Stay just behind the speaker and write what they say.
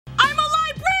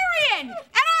in, and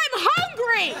I'm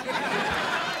hungry.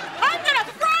 I'm gonna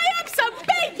fry up some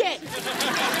bacon.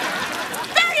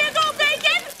 There you go,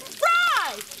 bacon.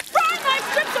 Fry. Fry my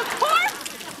strips of pork.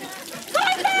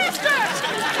 Fry faster.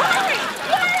 Hurry.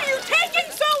 Why are you taking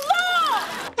so long?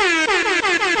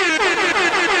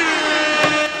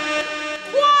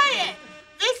 Quiet.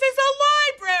 This is a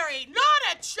library, not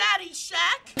a chatty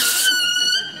shack.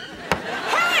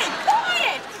 Hey,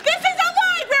 quiet. This is a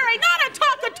library, not a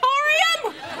talkatorium.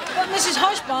 But Mrs.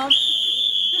 Hushbaum.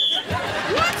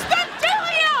 What's the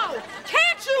dealio?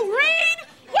 Can't you read?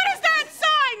 What does that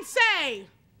sign say?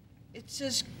 It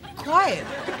says quiet.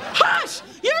 Hush!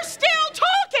 You're still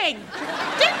talking!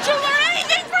 Didn't you learn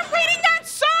anything from reading that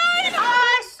sign?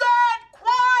 I said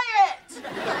quiet!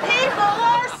 People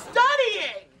are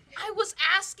studying! I was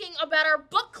asking about our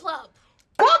book club.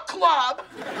 Book club?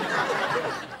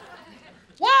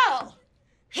 Well,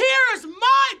 here's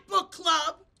my book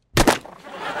club.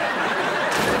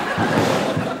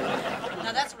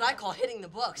 Now that's what I call hitting the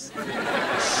books.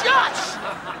 Shush!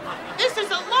 This is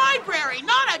a library,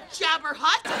 not a jabber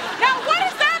hut. Now, what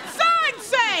does that sign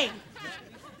say?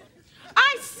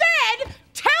 I said,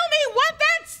 tell me what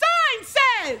that sign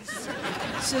says.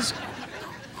 It says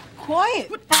quiet.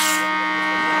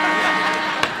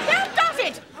 That does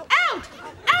it! Out!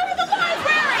 Out of the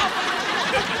library!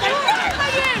 Enough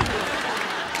of you!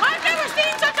 I've never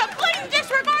seen such a blatant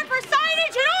disregard for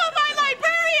signage in all of my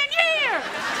librarian years!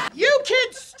 You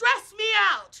kids stress me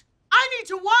out. I need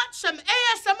to watch some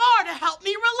ASMR to help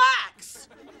me relax.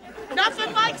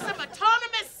 Nothing like some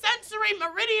autonomous sensory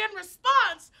meridian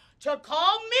response to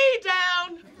calm me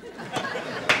down.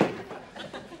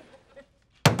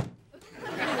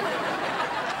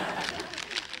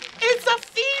 It's a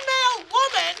female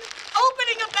woman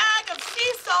opening a bag of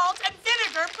sea salt and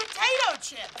vinegar potato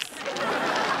chips.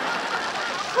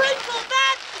 Crinkle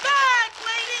that bag,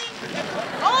 lady.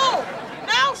 Oh,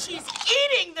 now she's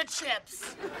eating the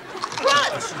chips.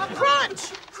 Crunch,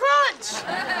 crunch, crunch.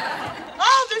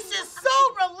 Oh, this is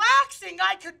so relaxing.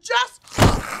 I could just...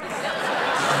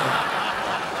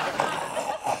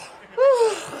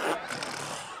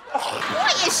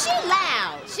 Boy, is she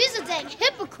loud. She's a dang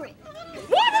hypocrite.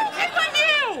 What is it with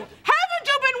you? Haven't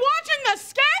you been watching the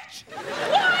sketch?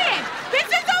 Quiet! This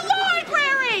is a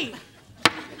library!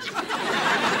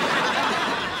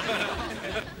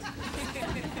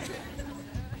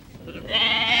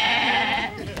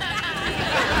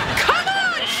 Come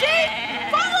on, sheep!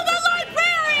 Follow the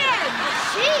librarian!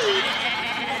 Sheep?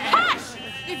 Hush!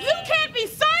 If you can't be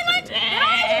silent, then I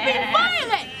will be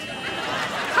violent!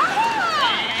 Come on!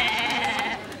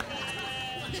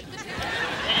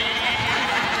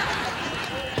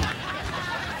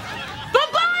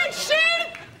 Bye-bye, sheep!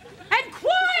 And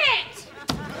quiet!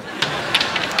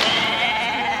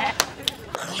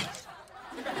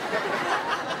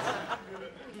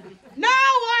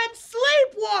 Now I'm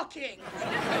sleepwalking!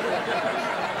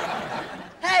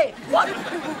 Hey, what?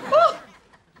 Oh,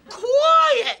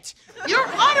 quiet! Your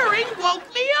uttering woke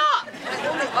me up! I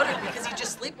only uttered because he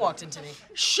just sleepwalked into me.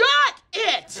 Shut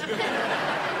it!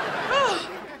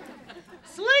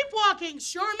 Sleepwalking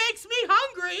sure makes me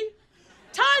hungry.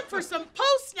 Time for some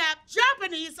post-snap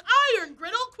Japanese iron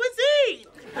griddle cuisine.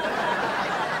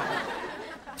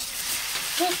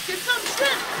 Let's get some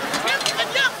shrimp. Shrimp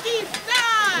gnocchi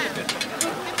style.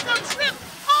 Get some shrimp.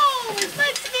 Oh, it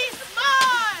makes me smile.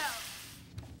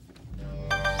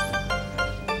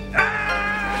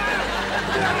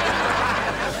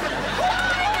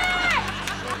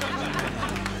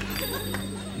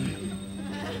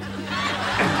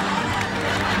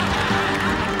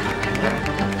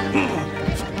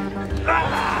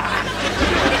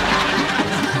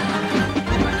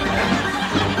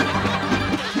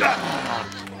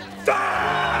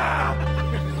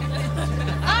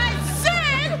 I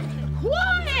said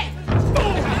quiet!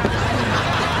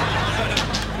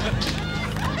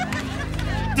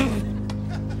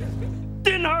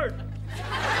 Didn't hurt.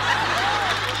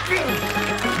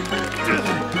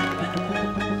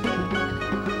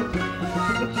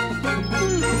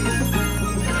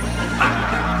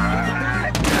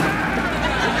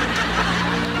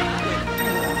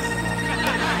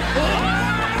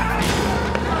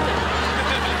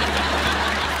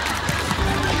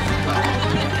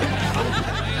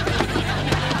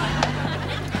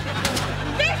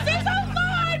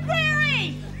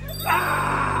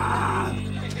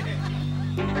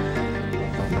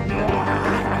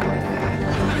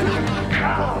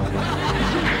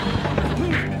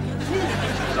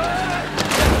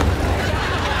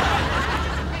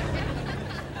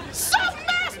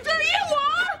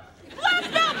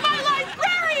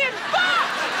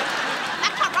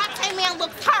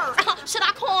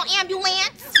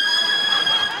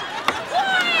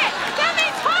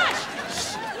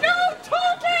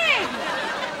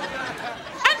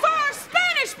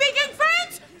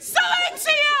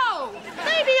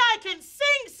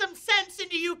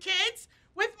 kids,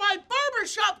 with my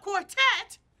barbershop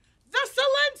quartet, the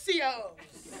Silencios.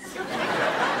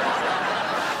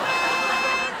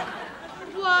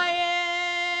 One,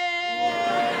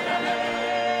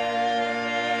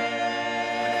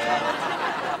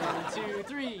 two,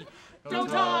 three. Don't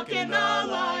talk in the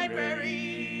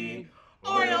library,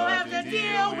 or you'll have to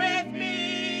deal with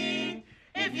me.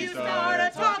 If you start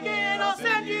a-talking, I'll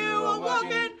send you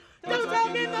a-walking. Don't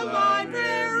talk in the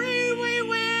library, we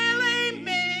really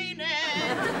mean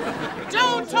it.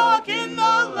 Don't talk in the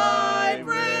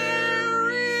library.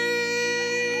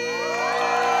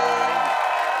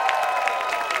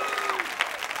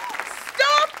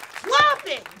 Stop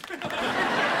clapping!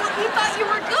 But we thought you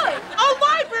were good. A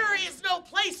library is no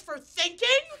place for thinking.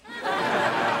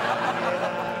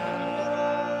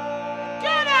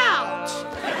 Get out!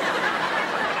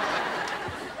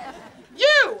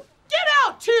 You! Get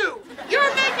out too!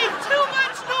 You're making too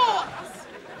much noise!